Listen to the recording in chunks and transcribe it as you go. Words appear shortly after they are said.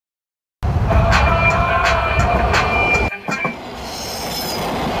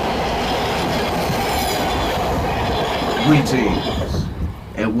Greetings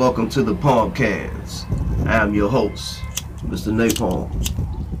and welcome to the Palmcast. I am your host, Mr. Napalm.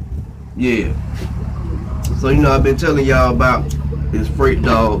 Yeah. So I've been telling y'all about this Freight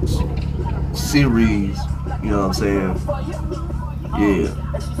Dogs series, you know what I'm saying? Yeah.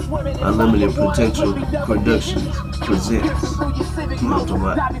 Unlimited Potential Productions presents. You know what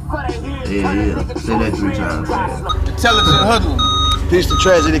I'm talking about? Yeah. Say that 3 times fast. Intelligent Hoodlumz. Peace to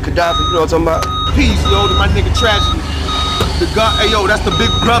Tragedy Gaddafi, you know what I'm talking about? Peace, yo, to my nigga Tragedy. The gun, hey yo, that's the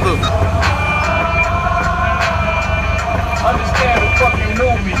big brother. Understand the fucking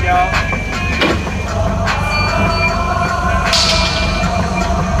movement, y'all.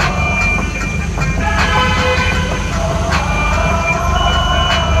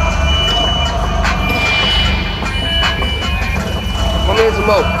 Come in some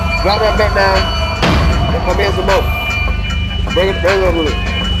more. Drop that back down. Come in some more. Bring it up a little.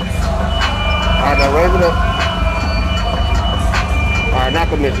 Alright, now raise it up. Alright, now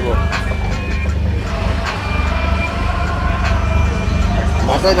come in some more. I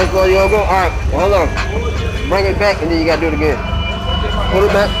said that's where you all go. Alright, hold on. Bring it back and then you gotta do it again. Pull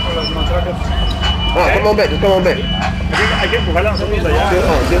it back. Alright, come on back. Just come on back.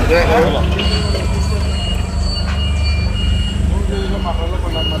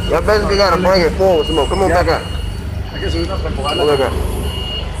 I basically gotta bring it forward some more. Come on back out. Come on back out.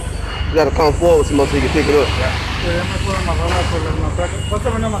 You gotta come forward some more so you can pick it up.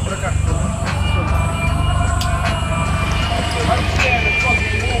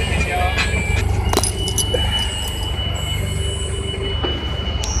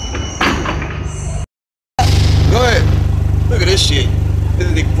 Go ahead. Look at this shit. This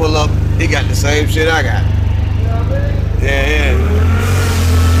nigga pull up. He got the same shit I got. Yeah.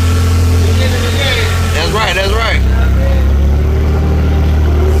 That's right, that's right.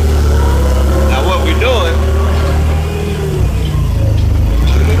 Now what we doing,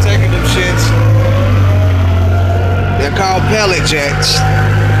 we're taking them shits. They're called pellet jacks.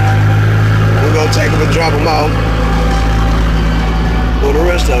 We're gonna take them and drop them off. Pull the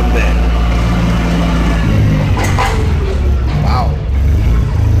rest of them back. Wow.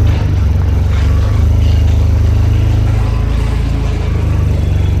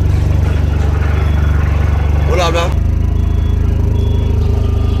 What up, man?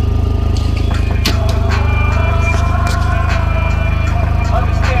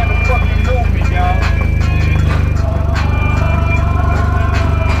 Understand the fucking movement, y'all.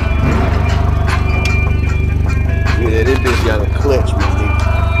 Yeah, this bitch got a clutch, man.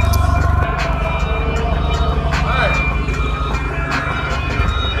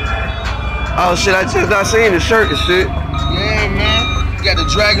 Oh shit, I just not seen the shirt and shit. Yeah, man. You got the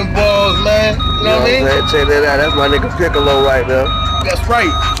Dragon Balls, man. You know what I mean? Check that out. That's my nigga Piccolo right there. That's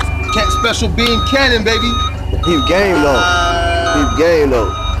right. Special beam cannon, baby. He game though. He game though.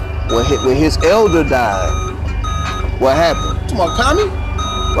 When his elder died, what happened? Come on, Kami?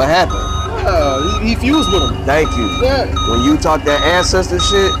 What happened? He fused with him. Thank you. Yeah. When you talk that ancestor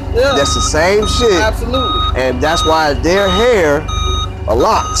shit, Yeah. that's the same shit. Absolutely. And that's why their hair are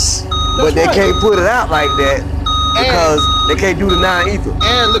locks. But they can't put it out like that because they can't do the 9 ether.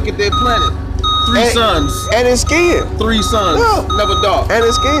 And look at their planet. 3 suns. And his skin. 3 suns. Yeah. Never dark. And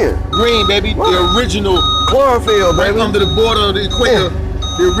his skin. Green, baby. What? The original. Chlorophyll, baby. Right under the border of the equator.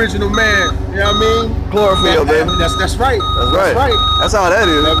 The original man. You know what I mean? Chlorophyll, baby. That's right. That's right. That's all that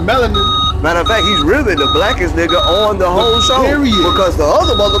is. That melanin. Matter of fact, he's really the blackest nigga on the whole show. Period. Because the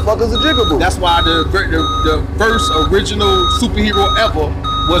other motherfuckers are jigaboo. That's why the first original superhero ever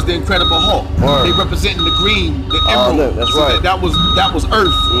was the Incredible Hulk. Word. They representing the green, the emerald. Look, that's right. That was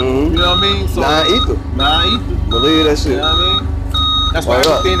Earth. Mm-hmm. You know what I mean? So 9 ether. 9 ether. Believe that shit. You know what I mean? That's why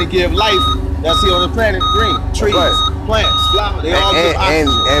everything that give life that's here on the planet, green. Trees, plants, flowers, they all give oxygen.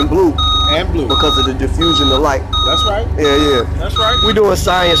 And blue. And blue. Because of the diffusion of light. That's right. Yeah. That's right. We doing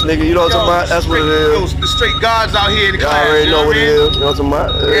science, nigga. You know what I'm talking about? That's what it is. The straight gods out here in the Y'all class. already know what it is. You know what I'm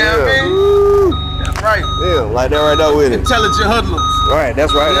talking about? Yeah, man. Woo. That's right. Yeah, like that right there with it. Intelligent Hoodlumz. Right,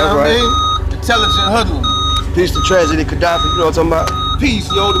 that's right, You know that's right. what I mean? Intelligent Hoodlumz. Peace to Tragedy Gaddafi, you know what I'm talking about? Peace,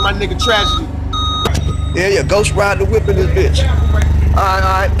 yo, to my nigga Tragedy. Yeah, Ghost ride the whip in this bitch.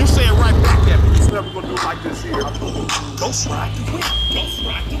 Alright. You say it right back at me. It's never gonna do like this here. Ghost ride the whip. Ghost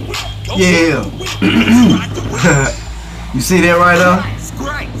ride the whip. Yeah. You see that right there?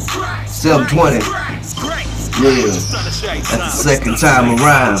 720. Yeah. That's the second time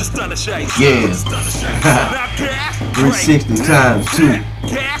around. Yeah. 360 times 2.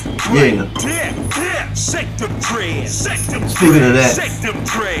 Yeah. Speaking of that,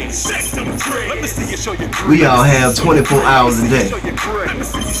 we all have 24 hours a day.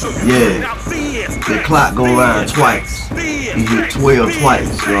 Yeah. The clock go around twice. You hit 12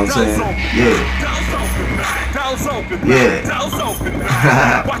 twice, you know what I'm saying? Yeah.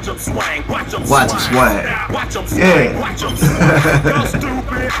 Yeah. Watch him swing. Yeah.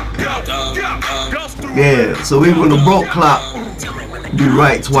 Yeah, so even the broke clock be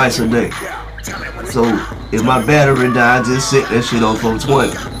right twice a day. So if my battery died, just set that shit on 420.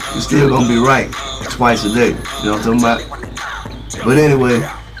 It's still gonna be right twice a day. You know what I'm talking about? But anyway,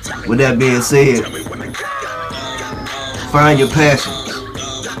 with that being said, find your passions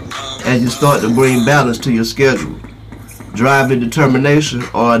as you start to bring balance to your schedule. Drive and determination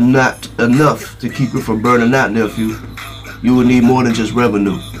are not enough to keep you from burning out, nephew. You will need more than just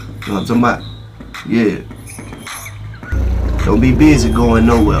revenue. You know what I'm talking about? Yeah. Don't be busy going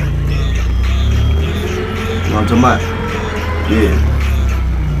nowhere. You know what I'm talking about? Yeah.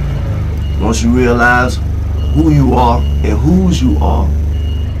 Once you realize who you are and whose you are,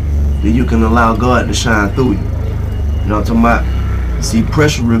 then you can allow God to shine through you. You know what I'm talking about? See,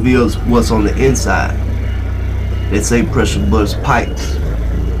 pressure reveals what's on the inside. They say pressure busts pipes,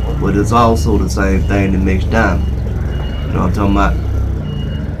 but it's also the same thing that makes diamonds. You know what I'm talking about?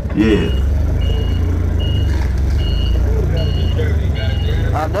 Yeah.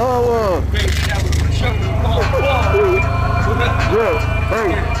 I know I was.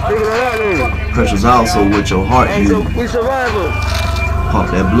 Pressure's also what your heart uses. We survivors.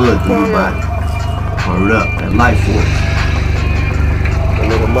 Pump that blood through your body. Hurry up, that life force. That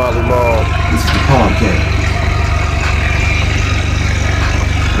nigga Molly Mall. This is the podcast.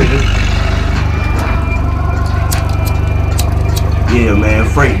 Yeah, man,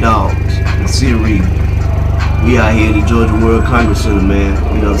 freight dogs and Siri. We out here at the Georgia World Congress Center, man.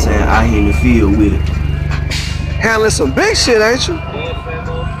 You know what I'm saying? Out here in the field with it. Handling some big shit, ain't you?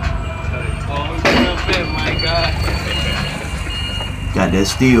 Got that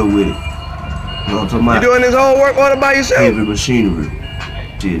steel with it. You know what I'm talking about? You doing this whole work order by yourself? Heavy machinery.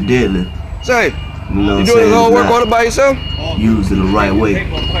 Shit, deadly. Say, you know you doing this whole work order by yourself? Used in the right way.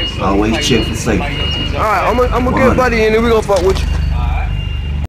 Always check for safety. Alright, I'm gonna get buddy in and we gonna fuck with you.